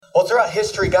Well, throughout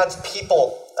history, God's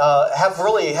people have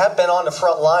been on the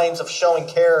front lines of showing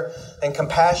care and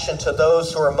compassion to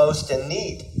those who are most in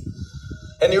need.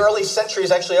 In the early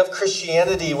centuries, actually, of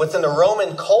Christianity, within the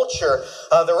Roman culture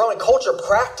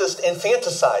practiced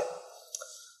infanticide.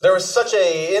 There was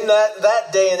in that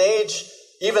day and age,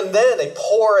 even then, a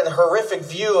poor and horrific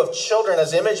view of children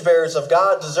as image bearers of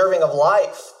God, deserving of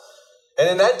life. And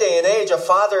in that day and age, a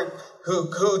father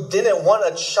who didn't want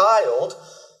a child,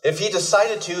 if he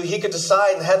decided to, he could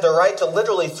decide and had the right to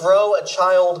literally throw a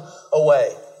child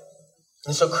away.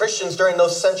 And so Christians during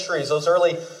those centuries, those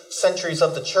early centuries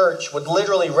of the church, would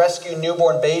literally rescue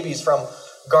newborn babies from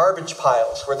garbage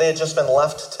piles where they had just been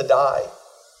left to die.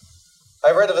 I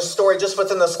read of a story just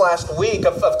within this last week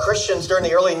of Christians during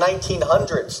the early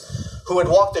 1900s who would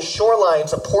walk the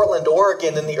shorelines of Portland,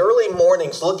 Oregon in the early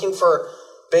mornings looking for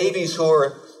babies who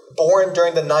were born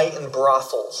during the night in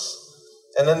brothels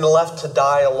and then left to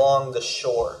die along the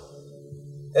shore.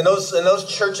 In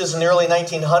those churches in the early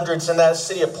 1900s in that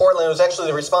city of Portland, it was actually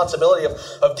the responsibility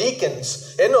of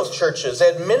deacons in those churches.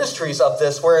 They had ministries of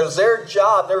this where it was their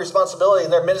job, their responsibility,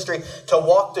 and their ministry to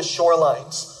walk the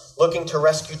shorelines, looking to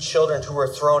rescue children who were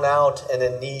thrown out and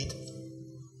in need.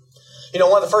 You know,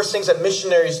 one of the first things that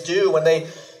missionaries do when they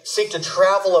seek to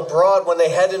travel abroad, when they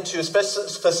head into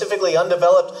specifically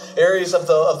undeveloped areas of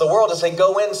the world, is they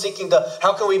go in seeking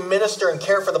how can we minister and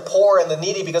care for the poor and the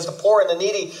needy, because the poor and the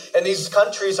needy in these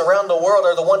countries around the world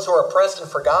are the ones who are oppressed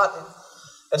and forgotten.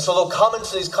 And so they'll come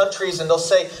into these countries and they'll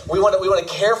say, we want to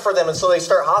care for them. And so they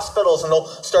start hospitals and they'll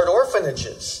start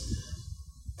orphanages.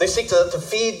 They seek to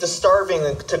feed the starving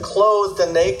and to clothe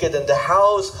the naked and to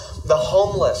house the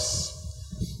homeless.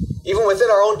 Even within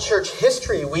our own church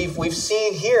history, we've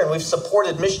seen here and we've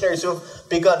supported missionaries who have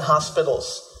begun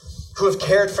hospitals, who have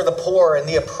cared for the poor and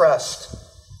the oppressed.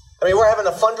 I mean, we're having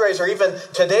a fundraiser even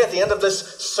today at the end of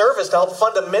this service to help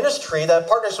fund a ministry that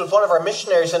partners with one of our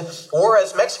missionaries in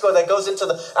Juarez, Mexico, that goes into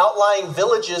the outlying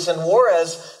villages in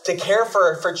Juarez to care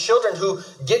for children who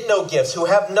get no gifts, who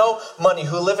have no money,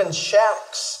 who live in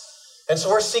shacks. And so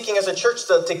we're seeking as a church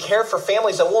to care for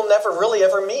families that we'll never really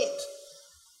ever meet.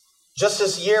 Just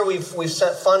this year, we've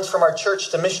sent funds from our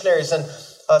church to missionaries in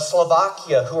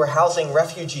Slovakia who are housing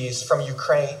refugees from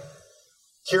Ukraine.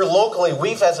 Here locally,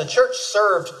 we've as a church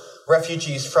served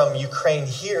refugees from Ukraine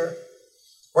here.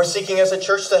 We're seeking as a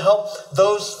church to help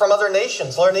those from other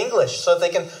nations learn English so that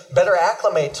they can better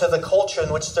acclimate to the culture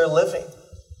in which they're living.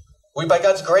 We, by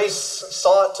God's grace,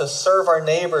 sought to serve our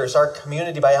neighbors, our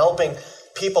community, by helping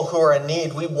people who are in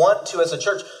need. We want to, as a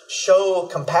church, show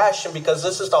compassion because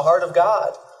this is the heart of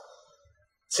God.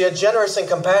 See, a generous and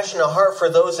compassionate heart for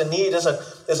those in need is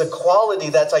a quality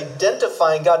that's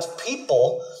identifying God's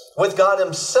people with God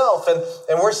himself. And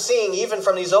we're seeing even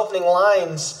from these opening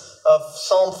lines of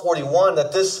Psalm 41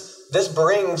 that this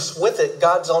brings with it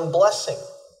God's own blessing.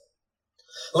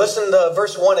 Listen to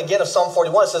verse 1 again of Psalm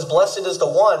 41. It says, "Blessed is the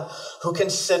one who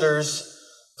considers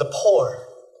the poor."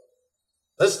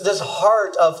 This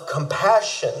heart of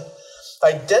compassion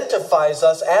identifies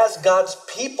us as God's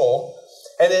people.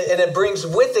 And it brings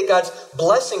with it God's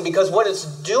blessing, because what it's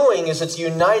doing is it's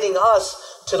uniting us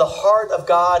to the heart of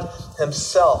God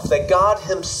himself. That God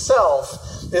himself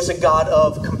is a God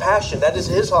of compassion. That is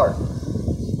his heart.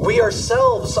 We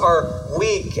ourselves are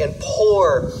weak and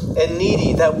poor and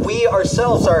needy. That we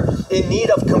ourselves are in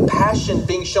need of compassion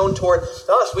being shown toward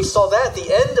us. We saw that at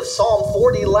the end of Psalm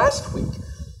 40 last week.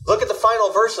 Look at the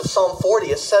final verse of Psalm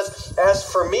 40. It says, "As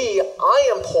for me,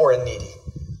 I am poor and needy.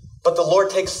 But the Lord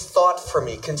takes thought for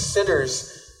me, considers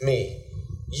me.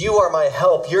 You are my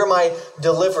help. You're my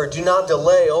deliverer. Do not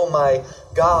delay, oh my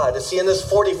God." And see, in this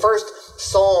 41st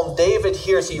Psalm, David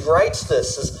here, as he writes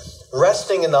this, is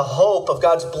resting in the hope of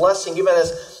God's blessing,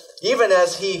 even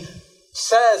as he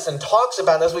says and talks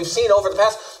about, as we've seen over the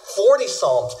past 40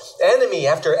 Psalms, enemy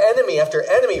after enemy after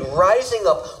enemy rising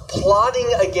up,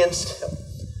 plotting against him.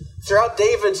 Throughout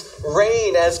David's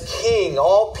reign as king,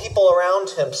 all people around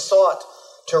him sought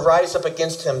to rise up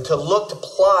against him, to look, to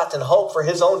plot and hope for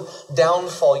his own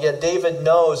downfall. Yet David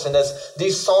knows, and as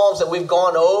these Psalms that we've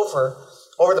gone over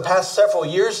the past several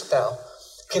years now,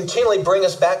 continually bring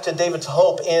us back to David's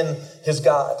hope in his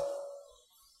God.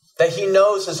 That he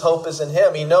knows his hope is in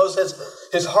him. He knows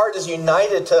his heart is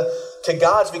united to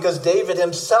God's, because David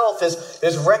himself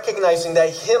is recognizing that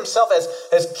himself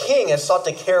as king has sought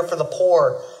to care for the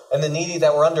poor and the needy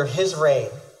that were under his reign.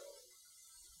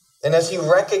 And as he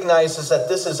recognizes that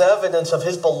this is evidence of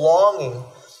his belonging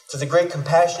to the great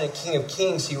compassionate King of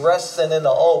Kings, he rests in the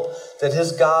hope that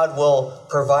his God will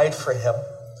provide for him.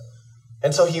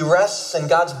 And so he rests in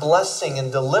God's blessing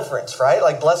and deliverance, right?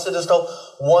 Like, blessed is the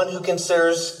one who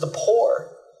considers the poor.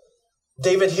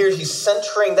 David here, he's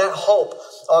centering that hope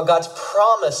on God's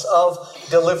promise of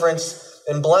deliverance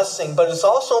and blessing. But it's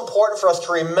also important for us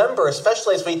to remember,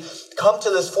 especially as we come to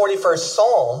this 41st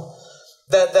Psalm,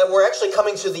 that we're actually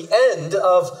coming to the end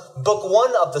of book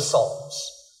 1 of the Psalms.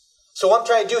 So what I'm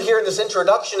trying to do here in this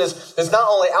introduction is not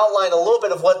only outline a little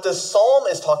bit of what this psalm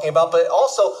is talking about, but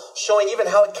also showing even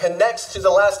how it connects to the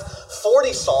last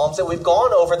 40 Psalms that we've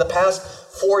gone over the past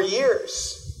 4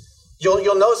 years.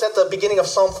 You'll notice at the beginning of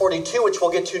Psalm 42, which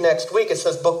we'll get to next week, it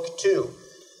says book 2.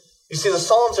 You see, the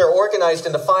Psalms are organized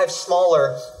into 5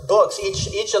 smaller books,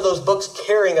 each of those books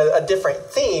carrying a different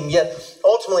theme, yet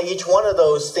ultimately each one of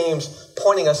those themes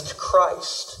pointing us to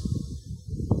Christ.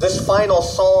 This final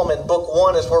psalm in book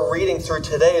 1, as we're reading through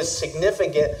today, is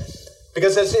significant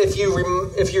because if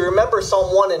you remember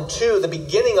Psalm 1 and 2, the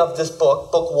beginning of this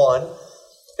book 1,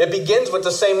 it begins with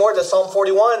the same word that Psalm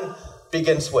 41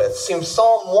 begins with. See,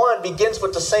 Psalm 1 begins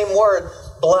with the same word,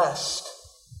 blessed.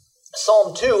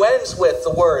 Psalm 2 ends with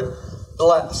the word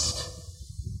blessed.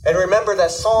 And remember that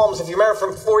Psalms, if you remember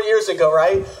from 4 years ago,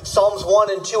 right? Psalms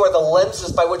 1 and 2 are the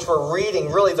lenses by which we're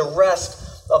reading really the rest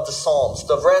of the Psalms,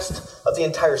 the rest of the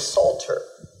entire Psalter.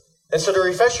 And so to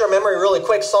refresh your memory really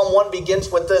quick, Psalm 1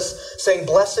 begins with this saying,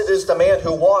 blessed is the man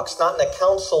who walks not in the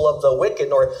counsel of the wicked,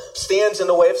 nor stands in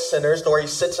the way of sinners, nor he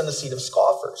sits in the seat of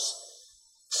scoffers.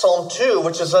 Psalm 2,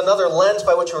 which is another lens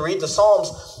by which we read the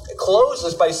Psalms,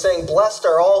 closes by saying, blessed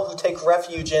are all who take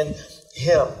refuge in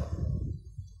him.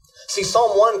 See,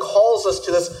 Psalm 1 calls us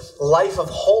to this life of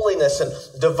holiness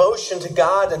and devotion to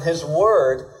God and his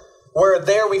word, where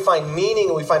there we find meaning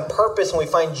and we find purpose and we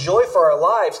find joy for our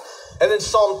lives. And then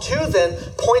Psalm 2 then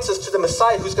points us to the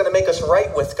Messiah who's going to make us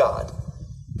right with God.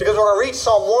 Because we're going to read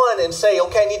Psalm 1 and say,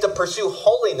 okay, I need to pursue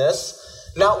holiness,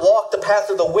 not walk the path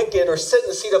of the wicked or sit in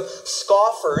the seat of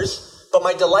scoffers, but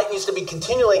my delight needs to be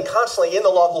continually and constantly in the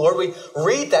law of the Lord. We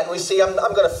read that and we see, I'm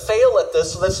going to fail at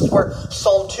this. So this is where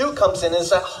Psalm 2 comes in, is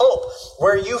that hope.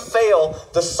 Where you fail,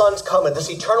 the Son's coming. This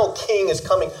eternal King is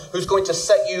coming who's going to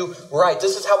set you right.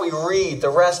 This is how we read the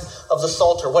rest of the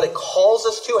Psalter, what it calls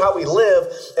us to, how we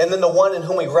live, and then the one in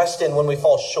whom we rest in when we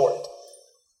fall short.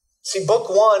 See, book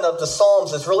 1 of the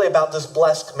Psalms is really about this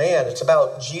blessed man. It's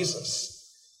about Jesus.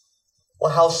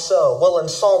 Well, how so? Well, in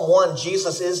Psalm 1,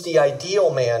 Jesus is the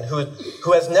ideal man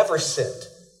who has never sinned.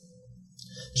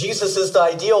 Jesus is the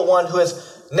ideal one who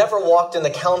has never walked in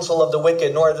the counsel of the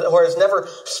wicked, nor has never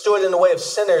stood in the way of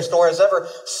sinners, nor has ever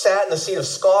sat in the seat of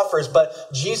scoffers.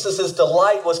 But Jesus'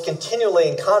 delight was continually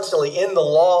and constantly in the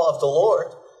law of the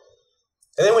Lord.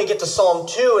 And then we get to Psalm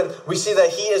 2, and we see that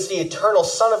he is the eternal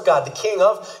Son of God, the King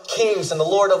of kings and the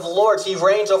Lord of lords. He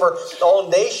reigns over all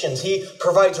nations. He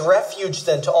provides refuge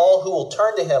then to all who will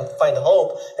turn to him, find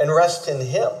hope, and rest in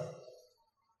him.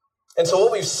 And so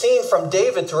what we've seen from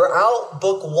David throughout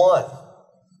book 1,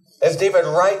 as David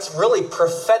writes really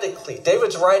prophetically,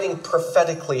 David's writing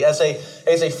prophetically as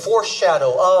a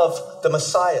foreshadow of the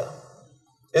Messiah,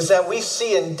 is that we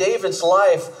see in David's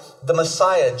life the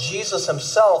Messiah, Jesus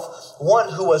himself,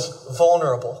 one who was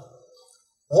vulnerable,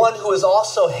 one who is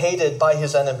also hated by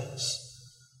his enemies,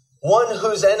 one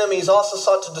whose enemies also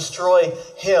sought to destroy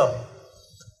him.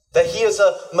 That he is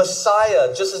a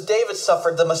Messiah, just as David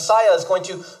suffered. The Messiah is going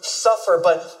to suffer,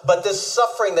 but this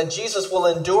suffering that Jesus will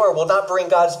endure will not bring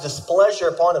God's displeasure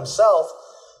upon himself,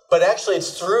 but actually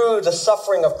it's through the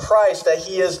suffering of Christ that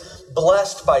he is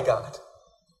blessed by God.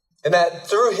 And that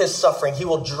through his suffering, he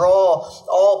will draw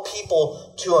all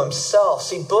people to himself.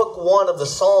 See, book 1 of the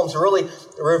Psalms really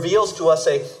reveals to us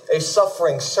a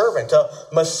suffering servant, a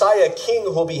Messiah king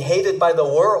who will be hated by the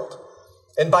world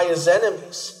and by his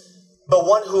enemies, but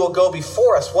one who will go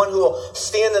before us, one who will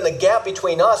stand in the gap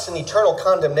between us and eternal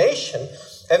condemnation,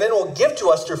 and then will give to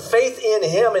us through faith in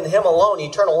him and him alone,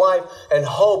 eternal life and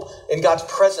hope in God's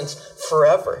presence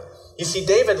forever. You see,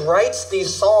 David writes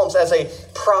these Psalms as a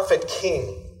prophet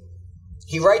king.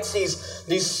 He writes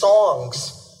these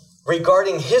songs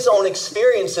regarding his own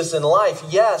experiences in life,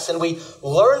 yes, and we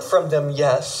learn from them,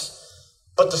 yes,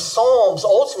 but the Psalms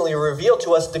ultimately reveal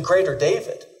to us the greater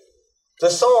David. The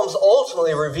Psalms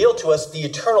ultimately reveal to us the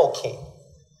eternal King.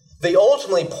 They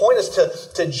ultimately point us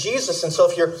to Jesus, and so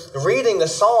if you're reading the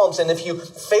Psalms and if you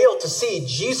fail to see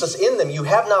Jesus in them, you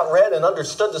have not read and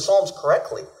understood the Psalms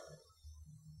correctly.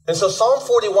 And so Psalm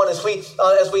 41, as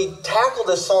we tackle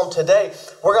this psalm today,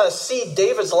 we're going to see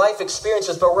David's life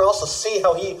experiences, but we're also see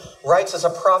how he writes as a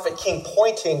prophet king,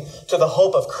 pointing to the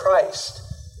hope of Christ.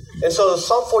 And so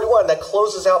Psalm 41 that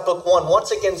closes out book 1, once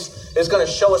again is going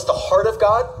to show us the heart of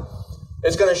God.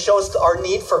 It's going to show us our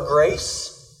need for grace.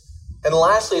 And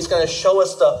lastly, it's going to show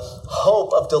us the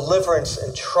hope of deliverance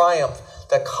and triumph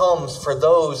that comes for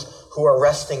those who are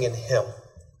resting in him.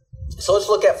 So let's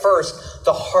look at first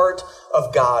the heart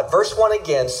of God. Verse 1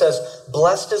 again says,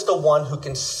 blessed is the one who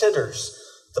considers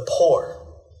the poor.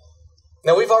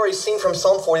 Now we've already seen from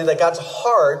Psalm 40 that God's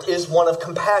heart is one of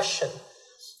compassion.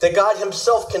 That God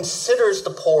himself considers the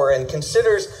poor and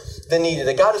considers the needy.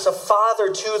 That God is a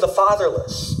father to the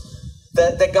fatherless.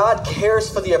 That God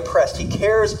cares for the oppressed. He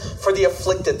cares for the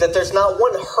afflicted. That there's not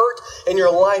one hurt in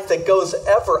your life that goes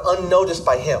ever unnoticed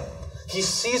by him. He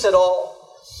sees it all.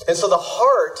 And so the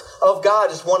heart of God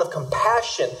is one of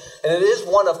compassion, and it is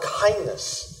one of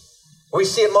kindness. We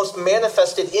see it most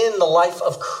manifested in the life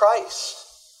of Christ.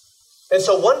 And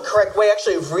so one correct way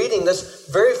actually of reading this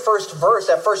very first verse,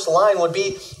 that first line, would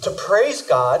be to praise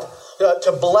God,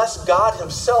 to bless God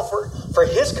himself for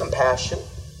his compassion,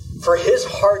 for his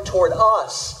heart toward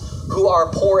us who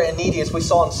are poor and needy, as we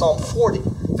saw in Psalm 40,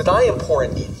 that I am poor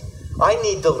and needy. I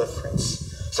need deliverance.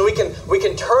 So we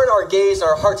can turn our gaze and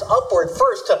our hearts upward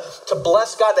first to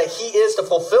bless God that he is the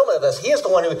fulfillment of this. He is the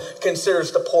one who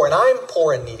considers the poor, and I'm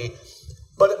poor and needy.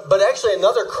 But actually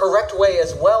another correct way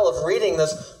as well of reading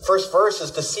this first verse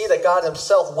is to see that God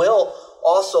himself will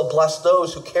also bless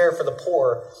those who care for the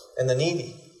poor and the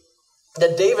needy.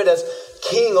 That David, as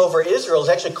king over Israel, is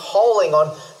actually calling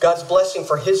on God's blessing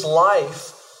for his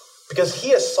life because he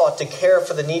has sought to care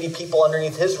for the needy people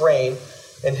underneath his reign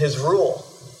and his rule.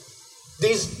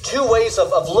 These two ways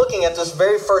of looking at this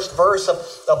very first verse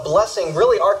of blessing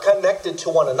really are connected to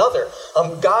one another.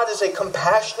 God is a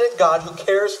compassionate God who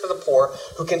cares for the poor,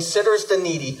 who considers the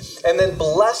needy, and then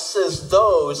blesses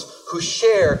those who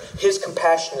share his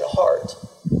compassionate heart.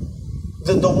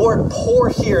 The word poor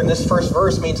here in this first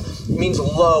verse means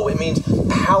low, it means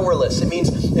powerless, it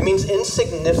means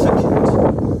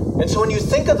insignificant. And so when you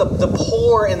think of the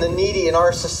poor and the needy in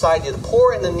our society, the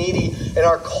poor and the needy in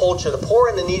our culture, the poor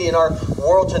and the needy in our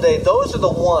world today, those are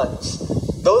the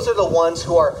ones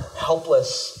who are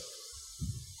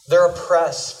helpless. They're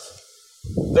oppressed.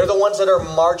 They're the ones that are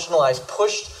marginalized,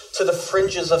 pushed to the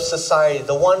fringes of society,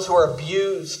 the ones who are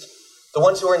abused, the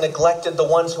ones who are neglected, the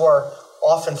ones who are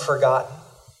often forgotten.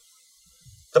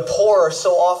 The poor are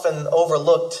so often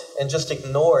overlooked and just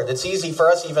ignored. It's easy for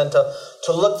us even to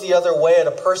look the other way at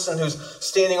a person who's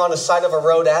standing on the side of a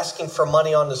road asking for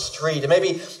money on the street. It may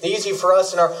be easy for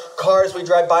us in our cars, we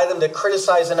drive by them, to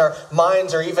criticize in our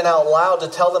minds or even out loud to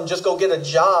tell them just go get a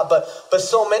job. But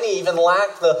so many even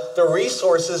lack the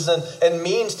resources and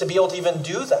means to be able to even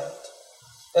do that.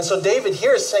 And so David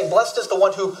here is saying, blessed is the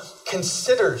one who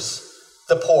considers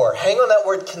the poor. Hang on that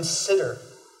word consider.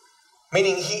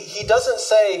 Meaning he doesn't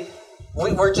say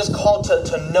we're just called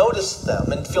to notice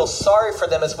them and feel sorry for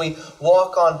them as we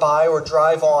walk on by or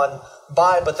drive on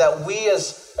by, but that we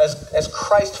as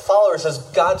Christ followers, as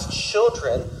God's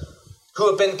children who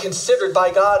have been considered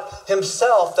by God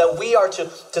himself, that we are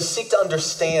to seek to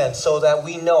understand so that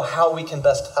we know how we can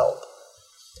best help.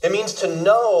 It means to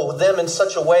know them in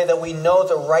such a way that we know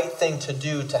the right thing to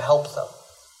do to help them.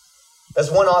 As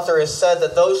one author has said,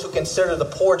 that those who consider the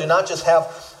poor do not just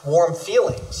have warm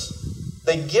feelings.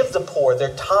 They give the poor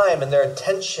their time and their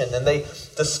attention, and they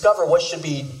discover what should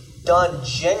be done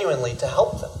genuinely to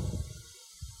help them.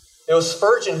 It was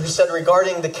Spurgeon who said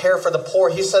regarding the care for the poor,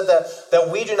 he said that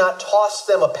we do not toss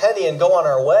them a penny and go on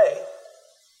our way,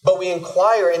 but we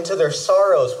inquire into their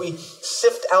sorrows. We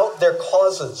sift out their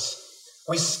causes.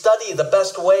 We study the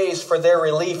best ways for their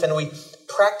relief, and we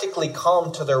practically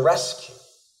come to their rescue.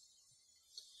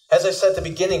 As I said at the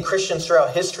beginning, Christians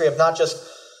throughout history have not just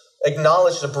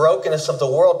acknowledged the brokenness of the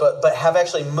world, but have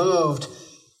actually moved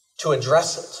to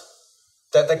address it.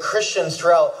 That the Christians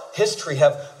throughout history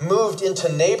have moved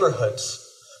into neighborhoods,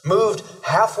 moved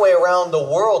halfway around the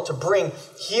world to bring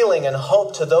healing and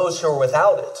hope to those who are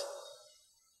without it.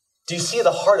 Do you see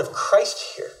the heart of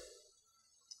Christ here?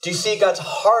 Do you see God's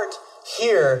heart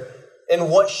here in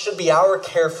what should be our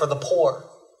care for the poor?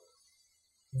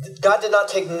 God did not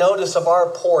take notice of our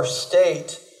poor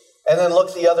state and then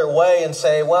look the other way and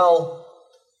say, well,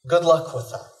 good luck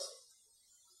with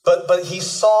that. But he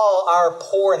saw our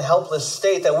poor and helpless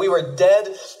state, that we were dead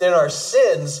in our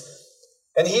sins,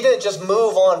 and he didn't just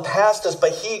move on past us,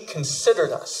 but he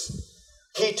considered us.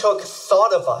 He took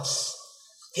thought of us.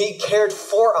 He cared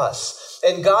for us.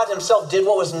 And God himself did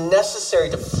what was necessary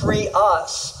to free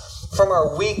us from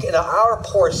our weak and our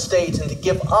poor state and to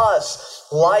give us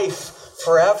life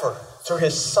forever through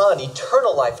his Son,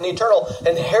 eternal life, and eternal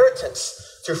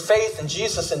inheritance through faith in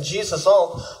Jesus and Jesus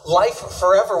alone, life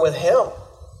forever with him.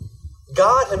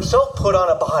 God himself put on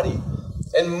a body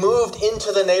and moved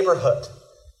into the neighborhood.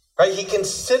 Right? He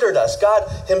considered us. God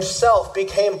himself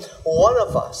became one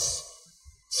of us.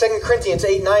 2 Corinthians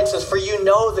 8:9 says, "For you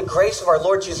know the grace of our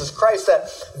Lord Jesus Christ,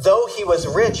 that though he was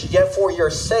rich, yet for your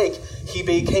sake he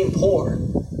became poor,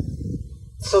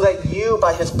 so that you,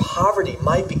 by his poverty,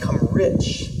 might become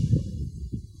rich.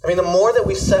 I mean, the more that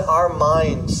we set our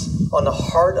minds on the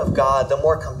heart of God, the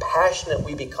more compassionate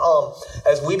we become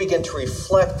as we begin to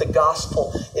reflect the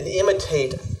gospel and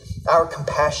imitate our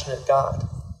compassionate God.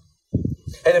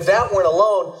 And if that weren't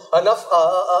enough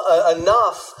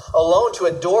alone to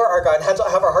adore our God and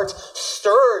have our hearts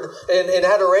stirred in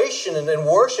adoration and in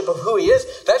worship of who he is,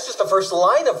 that's just the first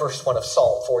line of verse 1 of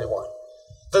Psalm 41.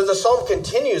 The psalm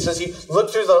continues as you look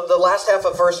through the last half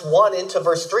of verse 1 into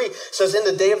verse 3. It says, in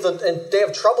day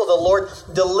of trouble, the Lord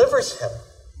delivers him.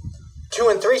 2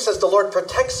 and 3 says, the Lord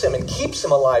protects him and keeps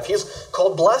him alive. He is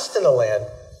called blessed in the land.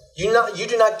 You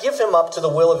do not give him up to the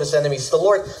will of his enemies. The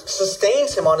Lord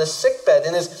sustains him on his sickbed.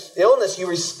 In his illness, you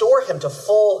restore him to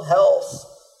full health.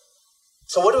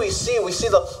 So what do we see? We see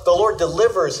the Lord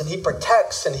delivers, and he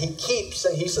protects, and he keeps,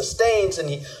 and he sustains, and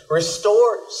he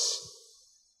restores.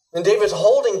 And David's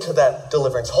holding to that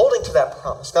deliverance, holding to that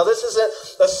promise. Now, this isn't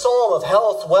a psalm of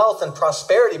health, wealth, and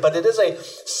prosperity, but it is a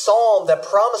psalm that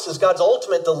promises God's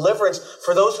ultimate deliverance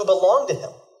for those who belong to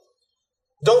him.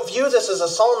 Don't view this as a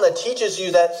psalm that teaches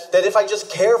you that if I just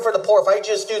care for the poor, if I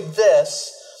just do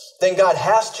this, then God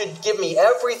has to give me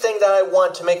everything that I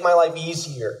want to make my life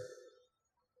easier.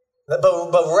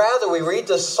 But rather, we read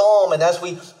this psalm, and as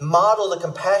we model the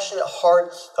compassionate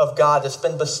heart of God that's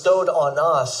been bestowed on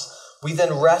us, we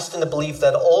then rest in the belief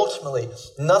that ultimately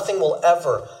nothing will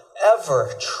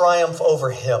ever triumph over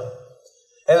him.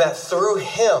 And that through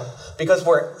him, because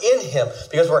we're in him,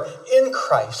 because we're in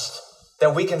Christ,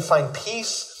 that we can find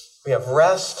peace, we have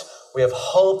rest, we have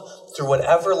hope through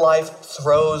whatever life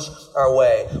throws our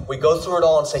way. We go through it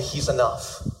all and say, he's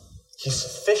enough. He's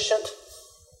sufficient.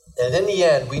 And in the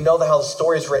end, we know how the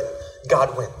story is written.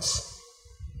 God wins.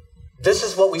 This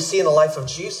is what we see in the life of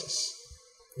Jesus.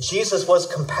 Jesus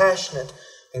was compassionate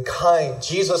and kind.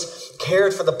 Jesus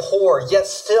cared for the poor, yet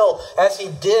still, as he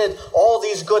did all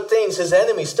these good things, his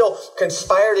enemies still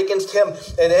conspired against him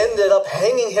and ended up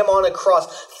hanging him on a cross,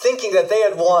 thinking that they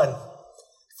had won,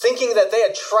 thinking that they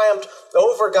had triumphed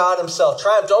over God himself,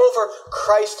 triumphed over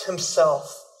Christ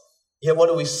himself. Yet what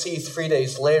do we see 3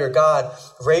 days later? God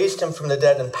raised him from the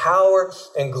dead in power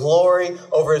and glory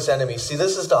over his enemies. See,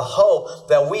 this is the hope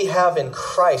that we have in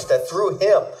Christ, that through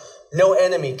him, no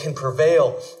enemy can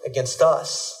prevail against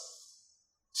us.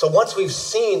 So once we've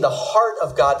seen the heart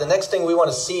of God, the next thing we want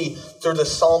to see through the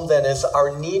psalm then is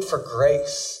our need for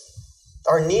grace.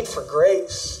 Our need for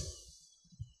grace.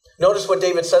 Notice what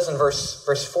David says in verse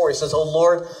 4. He says, "O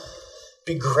Lord,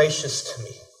 be gracious to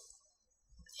me.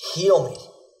 Heal me,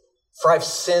 for I've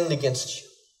sinned against you."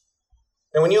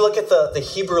 And when you look at the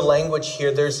Hebrew language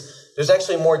here, there's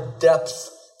actually more depth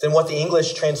than what the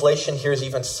English translation here is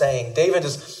even saying. David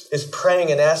is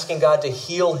praying and asking God to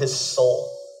heal his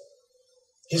soul.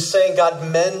 He's saying, God,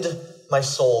 mend my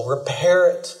soul, repair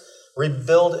it,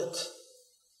 rebuild it.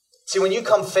 See, when you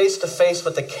come face to face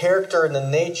with the character and the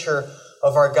nature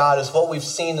of our God, is what we've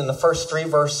seen in the first 3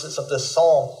 verses of this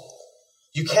psalm,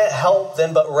 you can't help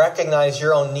then but recognize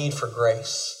your own need for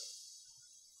grace.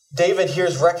 David here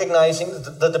is recognizing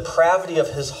the depravity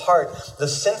of his heart, the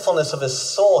sinfulness of his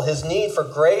soul, his need for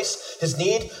grace, his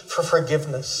need for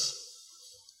forgiveness.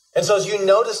 And so as you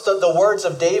notice the words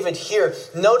of David here,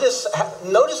 notice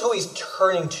who he's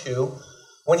turning to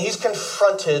when he's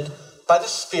confronted by the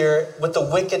Spirit with the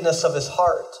wickedness of his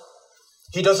heart.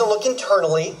 He doesn't look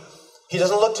internally. He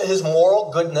doesn't look to his moral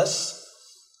goodness.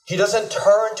 He doesn't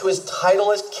turn to his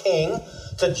title as king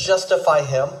to justify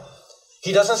him.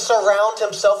 He doesn't surround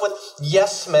himself with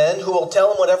yes men who will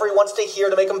tell him whatever he wants to hear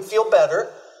to make him feel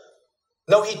better.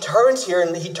 No, he turns here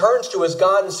and he turns to his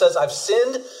God and says, I've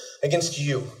sinned against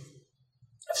you.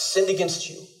 I've sinned against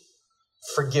you.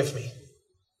 Forgive me.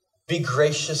 Be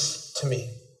gracious to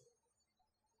me.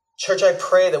 Church, I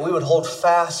pray that we would hold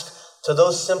fast to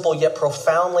those simple yet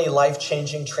profoundly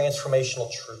life-changing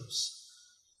transformational truths.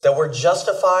 That we're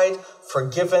justified,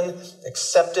 forgiven,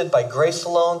 accepted by grace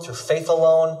alone, through faith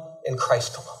alone, in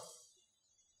Christ alone.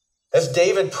 As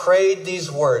David prayed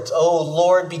these words, "Oh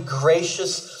Lord, be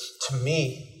gracious to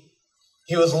me,"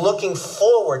 he was looking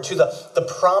forward to the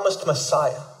promised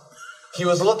Messiah. He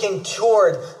was looking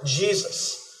toward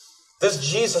Jesus. This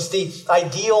Jesus, the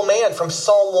ideal man from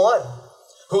Psalm 1,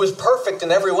 who is perfect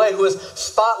in every way, who is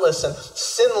spotless and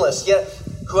sinless, yet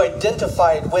who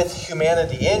identified with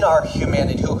humanity, in our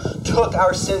humanity, who took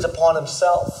our sins upon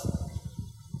himself.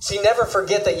 See, never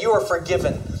forget that you are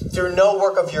forgiven through no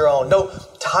work of your own, no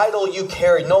title you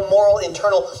carry, no moral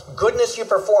internal goodness you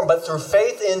perform, but through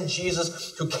faith in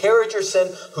Jesus, who carried your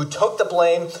sin, who took the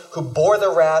blame, who bore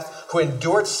the wrath, who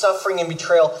endured suffering and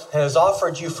betrayal, and has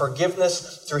offered you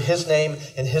forgiveness through his name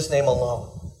and his name alone.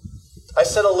 I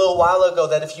said a little while ago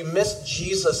that if you miss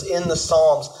Jesus in the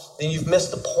Psalms, then you've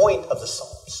missed the point of the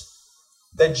Psalms.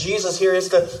 That Jesus here is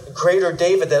the greater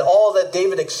David, that all that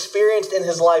David experienced in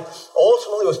his life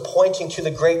ultimately was pointing to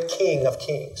the great King of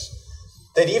Kings.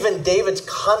 That even David's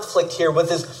conflict here with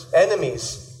his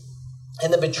enemies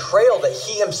and the betrayal that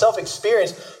he himself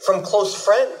experienced from close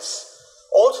friends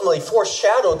ultimately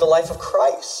foreshadowed the life of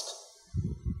Christ.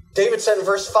 David said in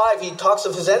verse 5, he talks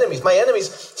of his enemies. My enemies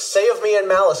say of me in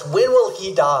malice, when will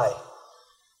he die?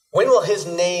 When will his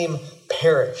name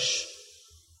perish?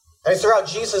 And throughout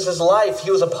Jesus' life,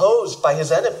 he was opposed by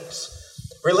his enemies.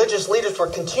 Religious leaders were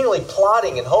continually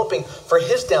plotting and hoping for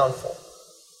his downfall.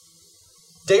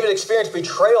 David experienced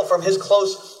betrayal from his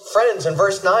close friends. In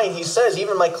verse 9, he says,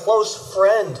 even my close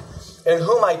friend in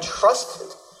whom I trusted,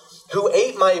 who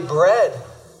ate my bread.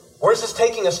 Where's this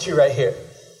taking us to right here?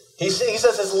 He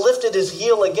says, has lifted his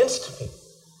heel against me.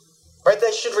 Right?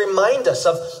 That should remind us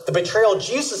of the betrayal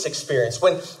Jesus experienced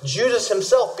when Judas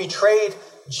himself betrayed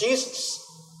Jesus.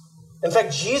 In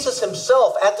fact, Jesus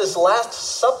himself at this Last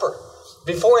Supper,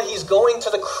 before he's going to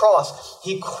the cross,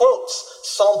 he quotes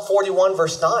Psalm 41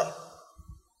 verse 9.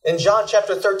 In John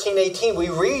chapter 13:18, we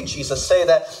read Jesus say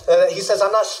that he says,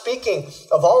 I'm not speaking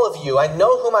of all of you. I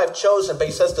know whom I've chosen, but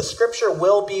he says the scripture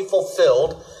will be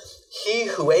fulfilled. He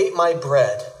who ate my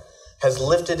bread has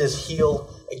lifted his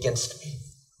heel against me.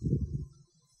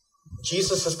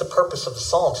 Jesus is the purpose of the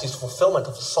Psalms. He's the fulfillment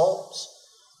of the Psalms.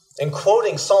 In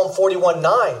quoting Psalm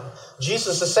 41:9,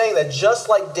 Jesus is saying that just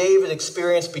like David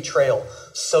experienced betrayal,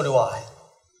 so do I.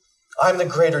 I'm the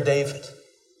greater David.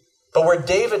 But where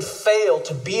David failed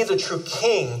to be the true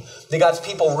king that God's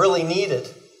people really needed,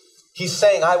 he's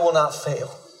saying, I will not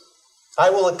fail. I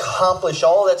will accomplish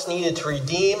all that's needed to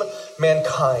redeem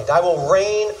mankind. I will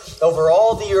reign over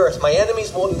all the earth. My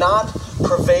enemies will not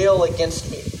prevail against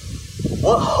me.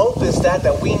 What hope is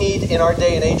that we need in our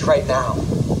day and age right now?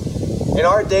 In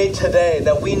our day today,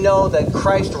 that we know that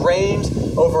Christ reigns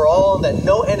over all and that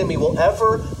no enemy will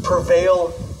ever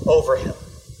prevail over him.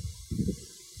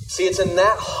 See, it's in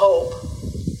that hope,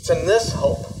 it's in this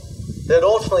hope, that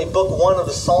ultimately Book 1 of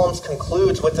the Psalms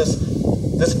concludes with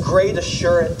this great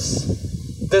assurance,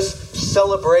 this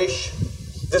celebration,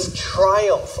 this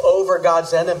triumph over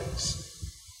God's enemies.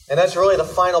 And that's really the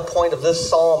final point of this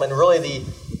psalm, and really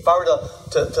if I were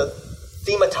to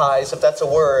thematize, if that's a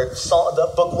word,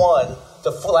 the Book 1,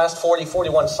 the last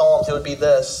 41 Psalms, it would be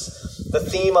this. The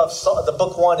theme of the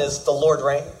Book 1 is the Lord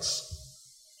reigns.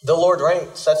 The Lord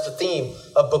reigns. That's the theme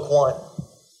of Book 1.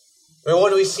 I mean, what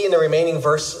do we see in the remaining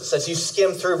verses? As you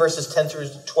skim through verses 10 through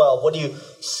 12, what do you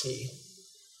see?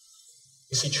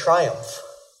 You see triumph.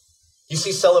 You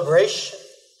see celebration.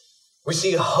 We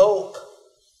see hope.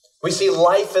 We see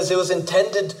life as it was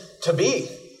intended to be.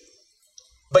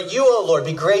 But you, O Lord,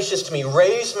 be gracious to me.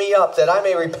 Raise me up that I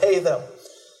may repay them.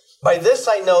 By this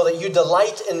I know that you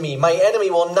delight in me. My enemy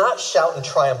will not shout in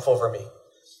triumph over me.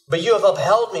 But you have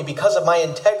upheld me because of my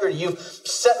integrity. You've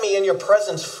set me in your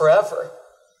presence forever.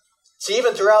 See,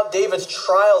 even throughout David's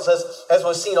trials, as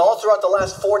was seen all throughout the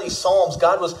last 40 Psalms,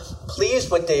 God was pleased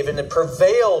with David and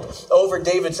prevailed over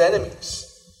David's enemies.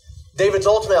 David's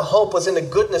ultimate hope was in the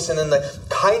goodness and in the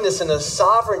kindness and the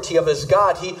sovereignty of his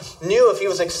God. He knew if he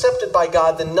was accepted by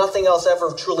God, then nothing else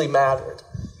ever truly mattered.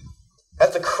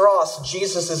 At the cross,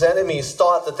 Jesus' enemies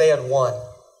thought that they had won.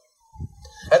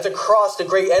 At the cross, the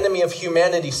great enemy of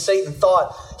humanity, Satan,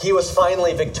 thought he was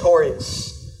finally victorious.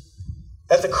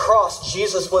 At the cross,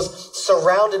 Jesus was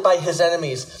surrounded by his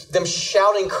enemies, them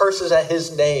shouting curses at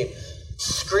his name,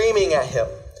 screaming at him,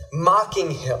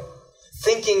 mocking him,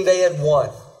 thinking they had won.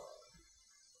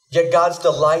 Yet God's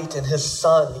delight in his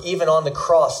Son, even on the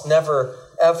cross, never,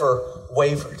 ever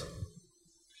wavered.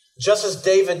 Just as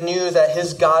David knew that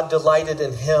his God delighted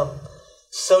in him,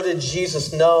 so did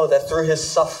Jesus know that through his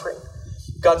suffering,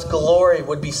 God's glory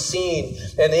would be seen.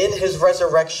 And in his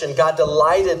resurrection, God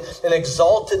delighted and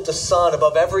exalted the Son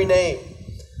above every name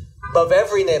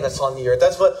that's on the earth.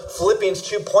 That's what Philippians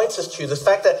 2 points us to. The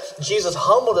fact that Jesus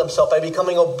humbled himself by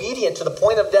becoming obedient to the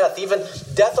point of death, even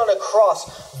death on a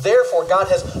cross. Therefore, God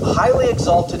has highly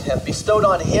exalted him, bestowed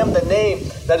on him the name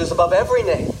that is above every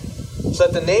name. So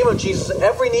that the name of Jesus,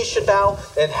 every knee should bow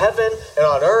in heaven and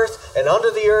on earth and under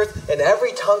the earth, and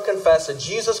every tongue confess that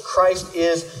Jesus Christ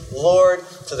is Lord,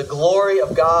 to the glory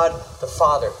of God the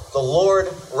Father. The Lord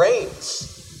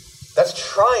reigns. That's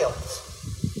triumph.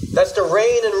 That's the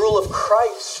reign and rule of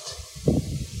Christ.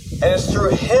 And it's through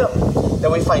him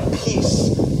that we find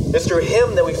peace. It's through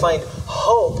him that we find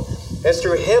hope. It's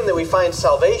through him that we find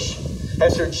salvation. And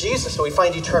it's through Jesus that we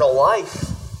find eternal life.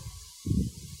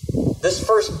 This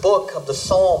first book of the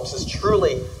Psalms is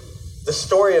truly the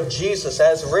story of Jesus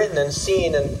as written and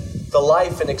seen in the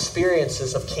life and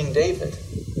experiences of King David.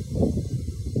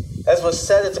 As was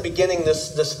said at the beginning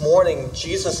this morning,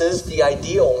 Jesus is the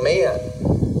ideal man.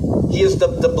 He is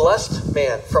the blessed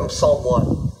man from Psalm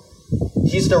 1.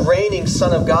 He's the reigning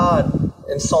Son of God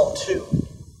in Psalm 2.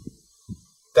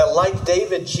 That like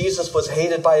David, Jesus was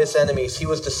hated by his enemies. He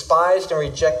was despised and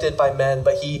rejected by men,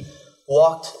 but he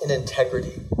walked in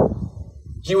integrity.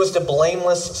 He was the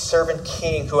blameless servant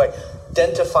king who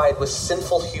identified with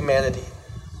sinful humanity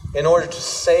in order to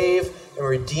save and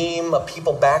redeem a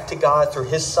people back to God through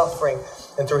his suffering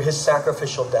and through his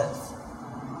sacrificial death.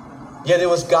 Yet it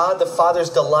was God the Father's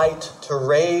delight to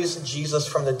raise Jesus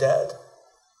from the dead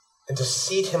and to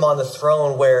seat him on the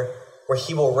throne where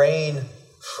he will reign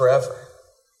forever.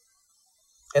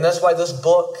 And that's why this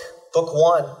book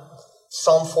 1,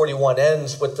 Psalm 41,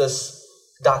 ends with this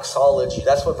doxology.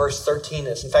 That's what verse 13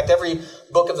 is. In fact, every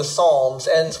book of the Psalms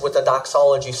ends with a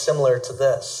doxology similar to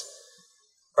this.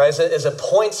 Right? As it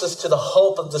points us to the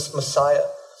hope of this Messiah.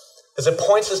 As it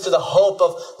points us to the hope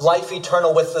of life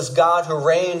eternal with this God who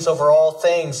reigns over all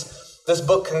things. This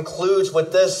book concludes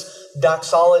with this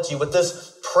doxology, with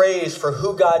this praise for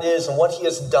who God is and what he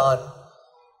has done.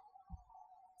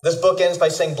 This book ends by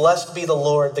saying, "Blessed be the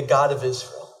Lord, the God of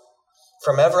Israel,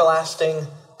 from everlasting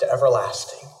to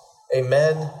everlasting.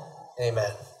 Amen and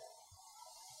amen."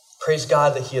 Praise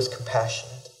God that he is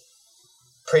compassionate.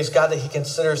 Praise God that he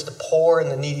considers the poor and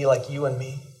the needy like you and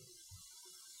me.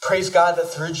 Praise God that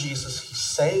through Jesus he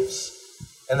saves,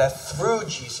 and that through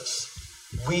Jesus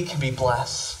we can be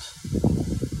blessed.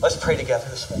 Let's pray together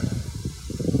this morning.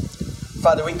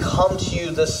 Father, we come to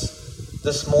you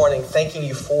this morning thanking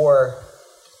you for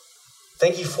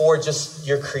just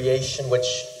your creation,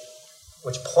 which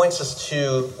points us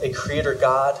to a creator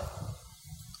God.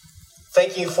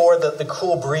 Thank you for the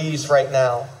cool breeze right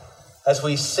now as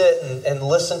we sit and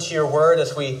listen to your word,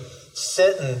 as we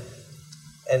sit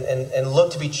and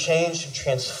look to be changed and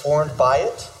transformed by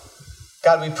it.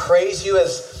 God, we praise you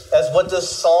as what this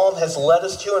psalm has led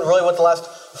us to, and really what the last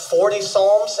 40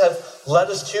 psalms have led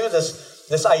us to,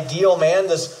 this ideal man,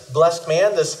 this blessed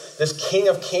man, this King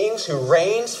of Kings who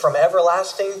reigns from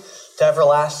everlasting to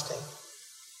everlasting.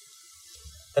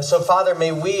 And so, Father,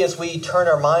 may we, as we turn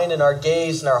our mind and our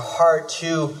gaze and our heart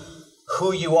to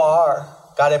who you are,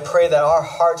 God, I pray that our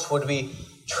hearts would be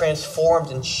transformed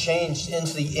and changed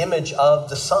into the image of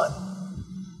the Son.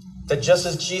 That just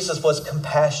as Jesus was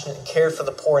compassionate and cared for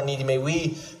the poor and needy, may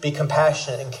we be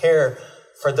compassionate and care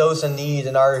for those in need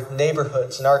in our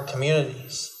neighborhoods and our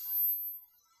communities.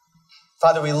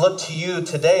 Father, we look to you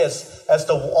today as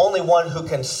the only one who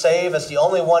can save, as the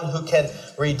only one who can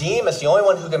redeem, as the only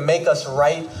one who can make us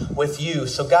right with you.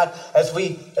 So God, as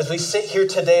we sit here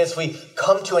today, as we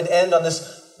come to an end on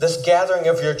this gathering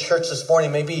of your church this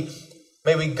morning, may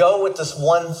we go with this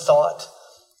one thought,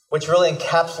 which really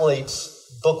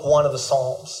encapsulates book 1 of the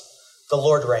Psalms. The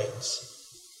Lord reigns.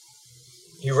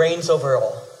 He reigns over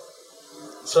all.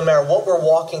 So no matter what we're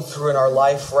walking through in our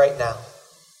life right now,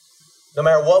 no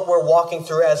matter what we're walking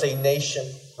through as a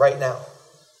nation right now,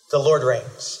 the Lord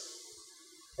reigns.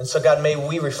 And so, God, may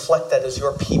we reflect that as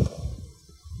your people.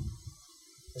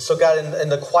 And so, God, in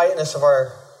the quietness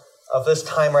of this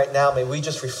time right now, may we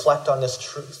just reflect on this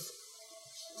truth.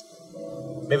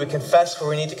 May we confess where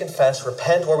we need to confess,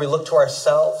 repent where we look to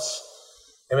ourselves,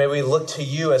 and may we look to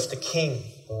you as the King,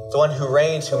 the one who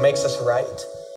reigns, who makes us right.